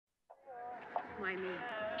Why me? You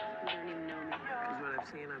don't even know me. Because what I've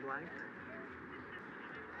seen, I've liked.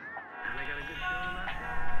 And I got a good feeling about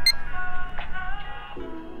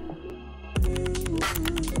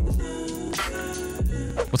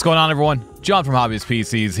that. What's going on, everyone? John from Hobbyist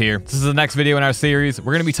PCs here. This is the next video in our series.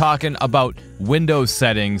 We're going to be talking about Windows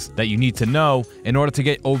settings that you need to know in order to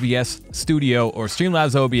get OBS Studio or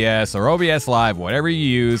Streamlabs OBS or OBS Live, whatever you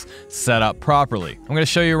use, set up properly. I'm going to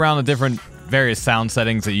show you around the different various sound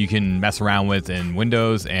settings that you can mess around with in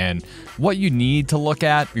Windows and what you need to look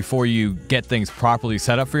at before you get things properly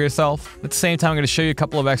set up for yourself. At the same time, I'm going to show you a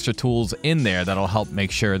couple of extra tools in there that'll help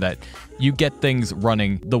make sure that you get things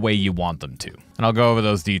running the way you want them to. And I'll go over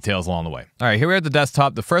those details along the way. All right, here we are at the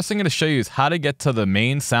desktop. The first thing I'm going to show you is how to get to the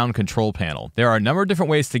main sound control panel. There are a number of different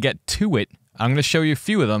ways to get to it. I'm going to show you a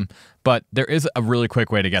few of them, but there is a really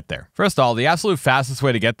quick way to get there. First of all, the absolute fastest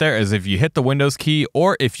way to get there is if you hit the Windows key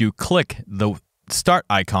or if you click the start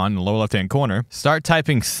icon in the lower left-hand corner, start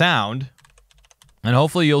typing sound, and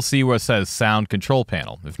hopefully you'll see where it says sound control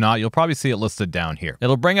panel. If not, you'll probably see it listed down here.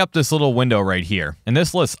 It'll bring up this little window right here, and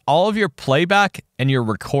this lists all of your playback and your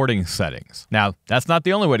recording settings. Now, that's not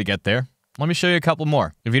the only way to get there. Let me show you a couple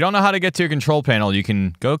more. If you don't know how to get to your control panel, you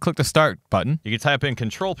can go click the start button. You can type in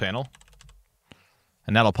control panel,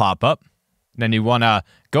 and that'll pop up. Then you want to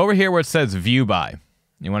go over here where it says view by.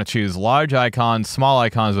 You want to choose large icons, small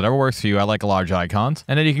icons, whatever works for you. I like large icons.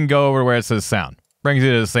 And then you can go over to where it says sound. Brings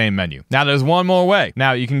you to the same menu. Now there's one more way.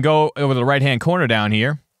 Now you can go over to the right-hand corner down here,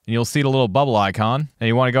 and you'll see the little bubble icon. And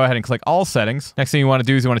you want to go ahead and click all settings. Next thing you want to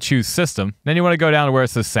do is you want to choose system. Then you want to go down to where it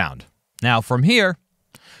says sound. Now from here,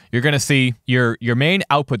 you're going to see your main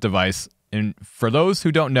output device. And for those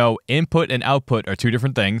who don't know, input and output are two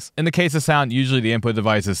different things. In the case of sound, usually the input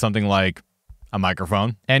device is something like a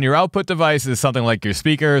microphone, and your output device is something like your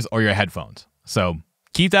speakers or your headphones. So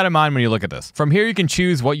keep that in mind when you look at this. From here, you can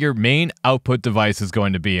choose what your main output device is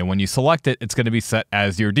going to be, and when you select it, it's going to be set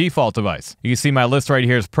as your default device. You can see my list right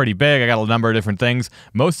here is pretty big. I got a number of different things.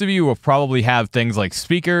 Most of you will probably have things like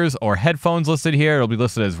speakers or headphones listed here. It'll be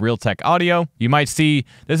listed as Realtek Audio. You might see,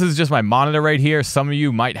 this is just my monitor right here. Some of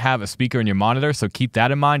you might have a speaker in your monitor, so keep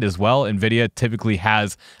that in mind as well. NVIDIA typically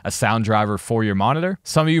has a sound driver for your monitor.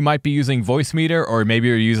 Some of you might be using Voicemeeter, or maybe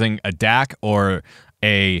you're using a DAC or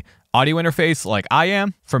a audio interface like I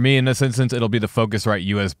am. For me, in this instance, it'll be the Focusrite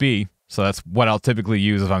USB. So that's what I'll typically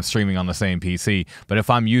use if I'm streaming on the same PC. But if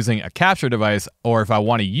I'm using a capture device, or if I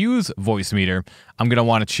want to use Voicemeeter, I'm going to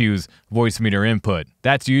want to choose Voicemeeter input.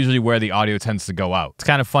 That's usually where the audio tends to go out. It's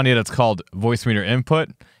kind of funny that it's called Voicemeter input,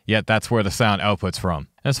 yet that's where the sound output's from.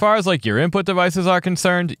 As far as like your input devices are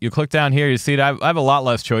concerned, you click down here, you see that I have a lot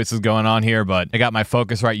less choices going on here, but I got my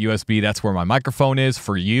Focusrite USB. That's where my microphone is.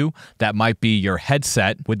 For you, that might be your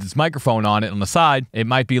headset with its microphone on it on the side. It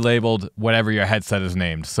might be labeled whatever your headset is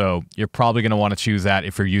named. So you're probably going to want to choose that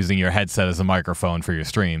if you're using your headset as a microphone for your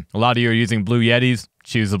stream. A lot of you are using Blue Yetis.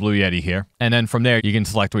 Choose the Blue Yeti here. And then from there, you can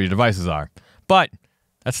select what your devices are. But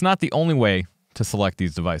that's not the only way to select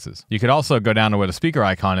these devices. You could also go down to where the speaker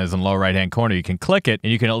icon is in the lower right-hand corner. You can click it, and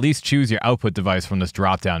you can at least choose your output device from this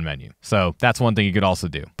drop-down menu. So that's one thing you could also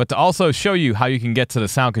do. But to also show you how you can get to the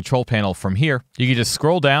sound control panel from here, you can just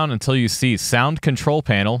scroll down until you see sound control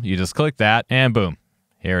panel. You just click that, and boom,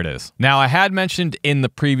 here it is. Now, I had mentioned in the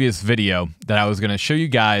previous video that I was going to show you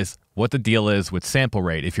guys what the deal is with sample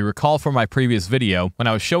rate. If you recall from my previous video, when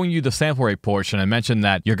I was showing you the sample rate portion, I mentioned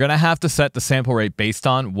that you're going to have to set the sample rate based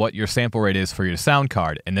on what your sample rate is for your sound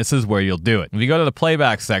card, and this is where you'll do it. If you go to the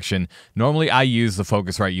playback section, normally I use the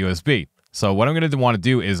Focusrite USB. So what I'm going to want to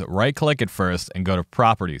do is right-click it first and go to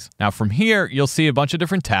Properties. Now from here, you'll see a bunch of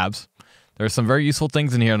different tabs. There are some very useful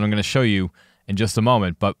things in here that I'm going to show you in just a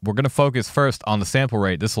moment, but we're going to focus first on the sample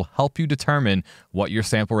rate. This will help you determine what your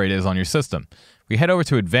sample rate is on your system. If we head over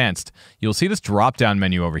to Advanced, you'll see this drop-down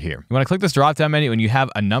menu over here. You want to click this drop-down menu, and you have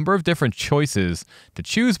a number of different choices to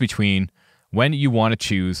choose between when you want to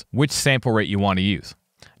choose which sample rate you want to use.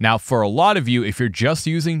 Now, for a lot of you, if you're just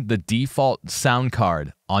using the default sound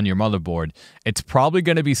card on your motherboard, it's probably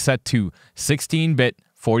going to be set to 16-bit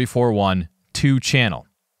 44.1 2-channel.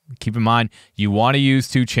 Keep in mind, you want to use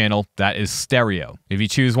 2-channel. That is stereo. If you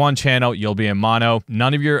choose 1 channel, you'll be in mono.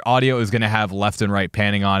 None of your audio is going to have left and right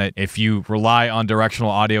panning on it. If you rely on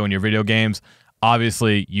directional audio in your video games,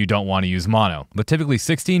 obviously you don't want to use mono. But typically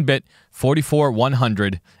 16-bit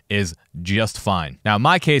 44.100 is just fine. Now in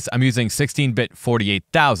my case, I'm using 16-bit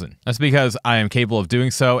 48,000. That's because I am capable of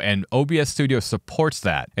doing so, and OBS Studio supports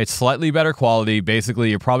that. It's slightly better quality. Basically,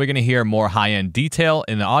 you're probably going to hear more high-end detail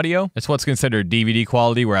in the audio. It's what's considered DVD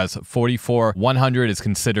quality, whereas 44.100 is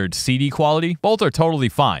considered CD quality. Both are totally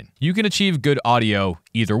fine. You can achieve good audio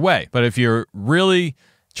either way, but if you're really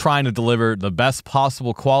trying to deliver the best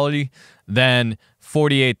possible quality, then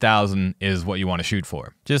 48,000 is what you want to shoot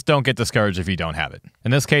for. Just don't get discouraged if you don't have it.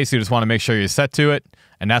 In this case, you just want to make sure you're set to it,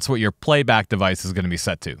 and that's what your playback device is going to be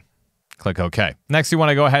set to. Click OK. Next, you want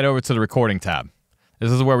to go ahead over to the recording tab.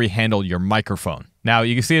 This is where we handle your microphone. Now,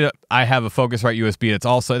 you can see that I have a Focusrite USB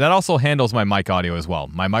that also handles my mic audio as well.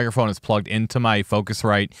 My microphone is plugged into my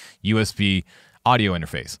Focusrite USB audio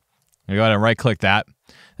interface. I'm going to go ahead and right-click that.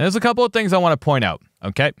 And there's a couple of things I want to point out,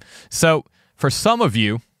 okay? So, for some of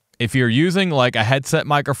you, if you're using like a headset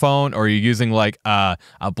microphone or you're using like a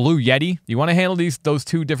Blue Yeti, you want to handle those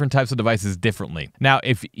two different types of devices differently. Now,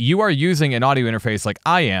 if you are using an audio interface like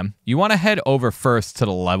I am, you want to head over first to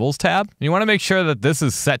the Levels tab. And you want to make sure that this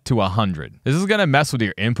is set to 100. This is going to mess with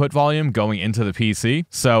your input volume going into the PC.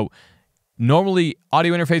 So normally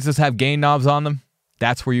audio interfaces have gain knobs on them.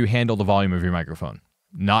 That's where you handle the volume of your microphone,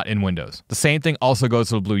 not in Windows. The same thing also goes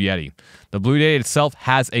to the Blue Yeti. The Blue Yeti itself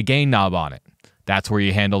has a gain knob on it. That's where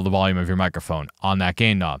you handle the volume of your microphone on that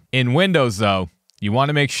gain knob. In Windows, though, you want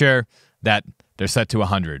to make sure that they're set to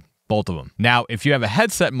 100, both of them. Now, if you have a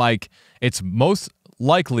headset mic, it's most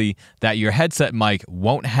likely that your headset mic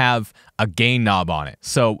won't have a gain knob on it.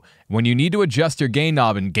 So when you need to adjust your gain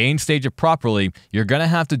knob and gain stage it properly, you're going to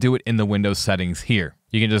have to do it in the Windows settings here.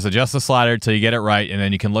 You can just adjust the slider till you get it right, and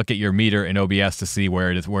then you can look at your meter in OBS to see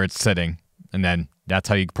where it's sitting, and then that's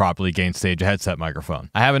how you properly gain stage a headset microphone.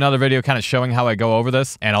 I have another video kind of showing how I go over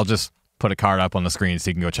this, and I'll just put a card up on the screen so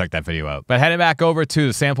you can go check that video out. But heading back over to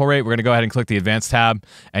the sample rate, we're going to go ahead and click the advanced tab,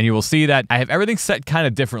 and you will see that I have everything set kind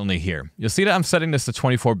of differently here. You'll see that I'm setting this to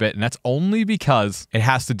 24-bit, and that's only because it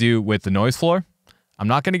has to do with the noise floor. I'm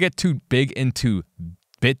not going to get too big into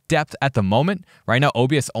bit depth at the moment. Right now,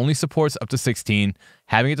 OBS only supports up to 16.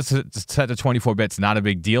 Having it set to 24 bits not a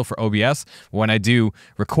big deal for OBS. When I do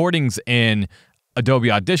recordings in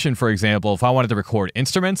Adobe Audition, for example, if I wanted to record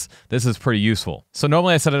instruments, this is pretty useful. So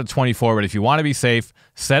normally I set it to 24, but if you want to be safe,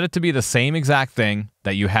 set it to be the same exact thing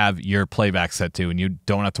that you have your playback set to, and you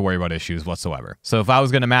don't have to worry about issues whatsoever. So if I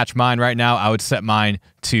was going to match mine right now, I would set mine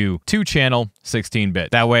to 2-channel 16-bit.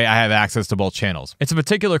 That way I have access to both channels. It's a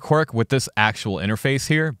particular quirk with this actual interface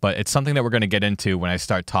here, but it's something that we're going to get into when I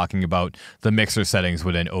start talking about the mixer settings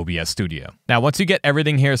within OBS Studio. Now, once you get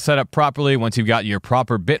everything here set up properly, once you've got your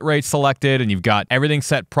proper bit rate selected and you've got everything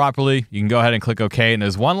set properly, you can go ahead and click OK. And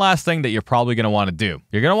there's one last thing that you're probably going to want to do.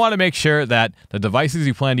 You're going to want to make sure that the devices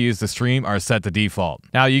you plan to use to stream are set to default.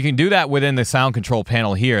 Now, you can do that within the sound control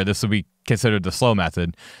panel here. This would be considered the slow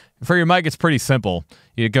method. For your mic, it's pretty simple.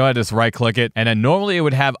 You go ahead and just right-click it, and then normally it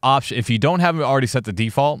would have option. If you don't have it already set to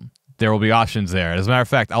default, there will be options there. As a matter of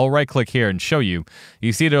fact, I'll right-click here and show you.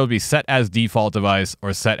 You see there will be set as default device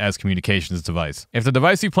or set as communications device. If the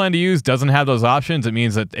device you plan to use doesn't have those options, it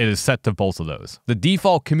means that it is set to both of those. The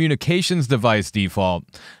default communications device default,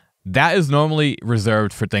 that is normally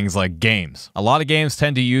reserved for things like games. A lot of games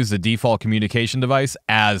tend to use the default communication device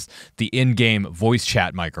as the in-game voice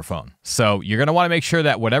chat microphone. So you're going to want to make sure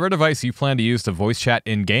that whatever device you plan to use to voice chat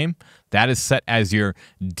in-game, that is set as your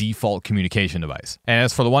default communication device. And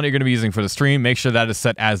as for the one you're going to be using for the stream, make sure that is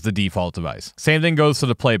set as the default device. Same thing goes to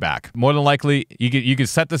the playback. More than likely, you can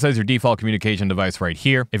set this as your default communication device right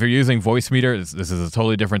here. If you're using Voicemeeter, this is a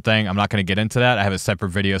totally different thing. I'm not going to get into that. I have a separate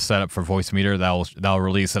video set up for Voicemeeter that'll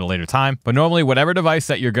release at a later time. But normally, whatever device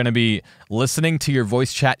that you're going to be listening to your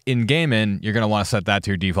voice chat in-game in, you're going to want to set that to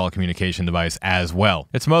your default communication device as well.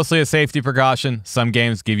 It's mostly a safety precaution. Some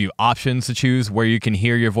games give you options to choose where you can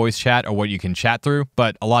hear your voice chat or what you can chat through,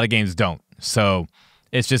 but a lot of games don't. So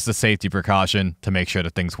it's just a safety precaution to make sure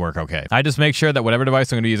that things work okay. I just make sure that whatever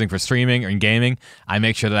device I'm going to be using for streaming or in gaming, I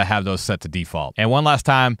make sure that I have those set to default. And one last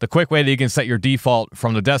time, the quick way that you can set your default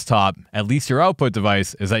from the desktop, at least your output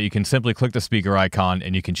device, is that you can simply click the speaker icon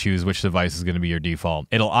and you can choose which device is going to be your default.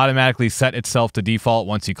 It'll automatically set itself to default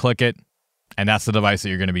once you click it, and that's the device that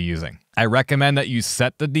you're going to be using. I recommend that you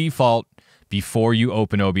set the default before you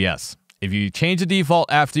open OBS. If you change the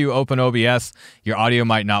default after you open OBS, your audio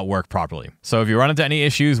might not work properly. So if you run into any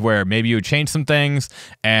issues where maybe you change some things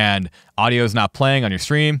and audio is not playing on your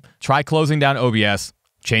stream, try closing down OBS,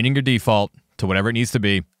 changing your default to whatever it needs to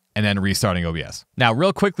be, and then restarting OBS. Now,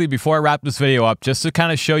 real quickly, before I wrap this video up, just to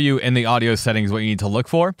kind of show you in the audio settings what you need to look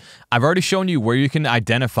for, I've already shown you where you can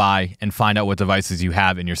identify and find out what devices you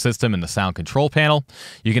have in your system in the sound control panel.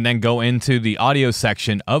 You can then go into the audio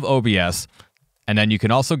section of OBS, and then you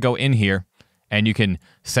can also go in here and you can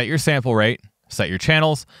set your sample rate, set your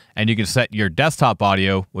channels, and you can set your desktop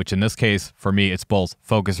audio, which in this case, for me, it's both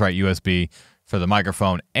Focusrite USB for the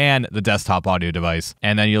microphone and the desktop audio device,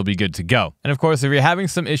 and then you'll be good to go. And of course, if you're having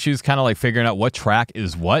some issues kind of like figuring out what track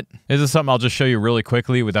is what, this is something I'll just show you really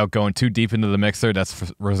quickly without going too deep into the mixer.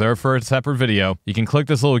 That's reserved for a separate video. You can click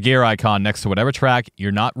this little gear icon next to whatever track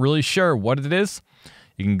you're not really sure what it is.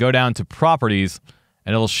 You can go down to properties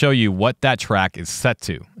and it'll show you what that track is set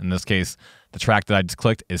to. In this case, the track that I just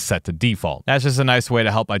clicked is set to default. That's just a nice way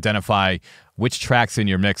to help identify which tracks in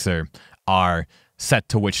your mixer are set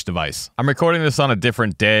to which device. I'm recording this on a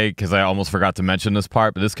different day because I almost forgot to mention this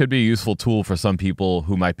part, but this could be a useful tool for some people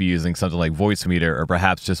who might be using something like Voicemeeter, or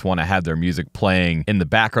perhaps just want to have their music playing in the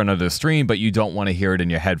background of their stream, but you don't want to hear it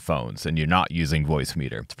in your headphones and you're not using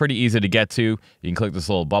Voicemeeter. It's pretty easy to get to. You can click this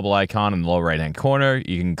little bubble icon in the lower right-hand corner.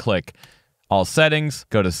 You can click all settings,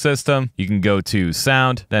 go to system, you can go to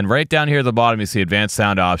sound, then right down here at the bottom you see advanced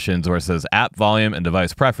sound options where it says app volume and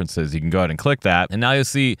device preferences. You can go ahead and click that, and now you'll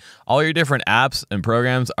see all your different apps and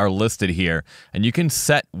programs are listed here, and you can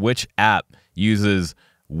set which app uses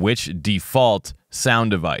which default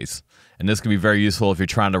sound device. And this can be very useful if you're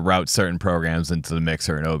trying to route certain programs into the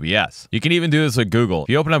mixer in OBS. You can even do this with Google. If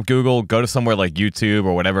you open up Google, go to somewhere like YouTube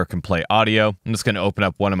or whatever can play audio. I'm just going to open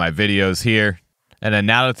up one of my videos here. And then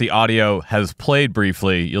now that the audio has played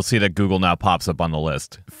briefly, you'll see that Google now pops up on the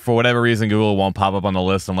list. For whatever reason, Google won't pop up on the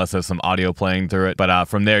list unless there's some audio playing through it. But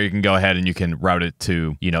from there, you can go ahead and you can route it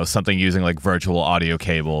to, you know, something using like virtual audio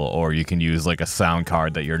cable, or you can use like a sound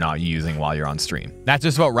card that you're not using while you're on stream. That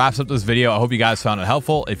just about wraps up this video. I hope you guys found it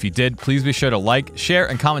helpful. If you did, please be sure to like, share,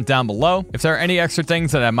 and comment down below. If there are any extra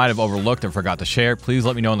things that I might have overlooked or forgot to share, please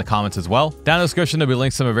let me know in the comments as well. Down in the description, there'll be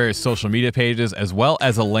links to my various social media pages, as well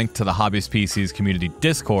as a link to the Hobbyist PCs community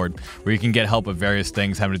Discord, where you can get help with various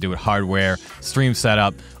things having to do with hardware, stream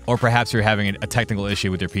setup, or perhaps you're having a technical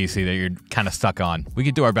issue with your PC that you're kind of stuck on. We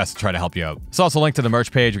can do our best to try to help you out. There's also a link to the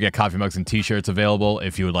merch page. We get coffee mugs and t-shirts available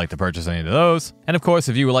if you would like to purchase any of those. And of course,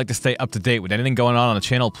 if you would like to stay up to date with anything going on the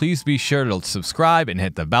channel, please be sure to subscribe and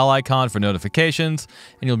hit the bell icon for notifications,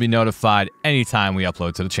 and you'll be notified anytime we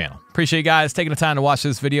upload to the channel. Appreciate you guys taking the time to watch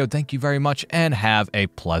this video. Thank you very much, and have a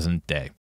pleasant day.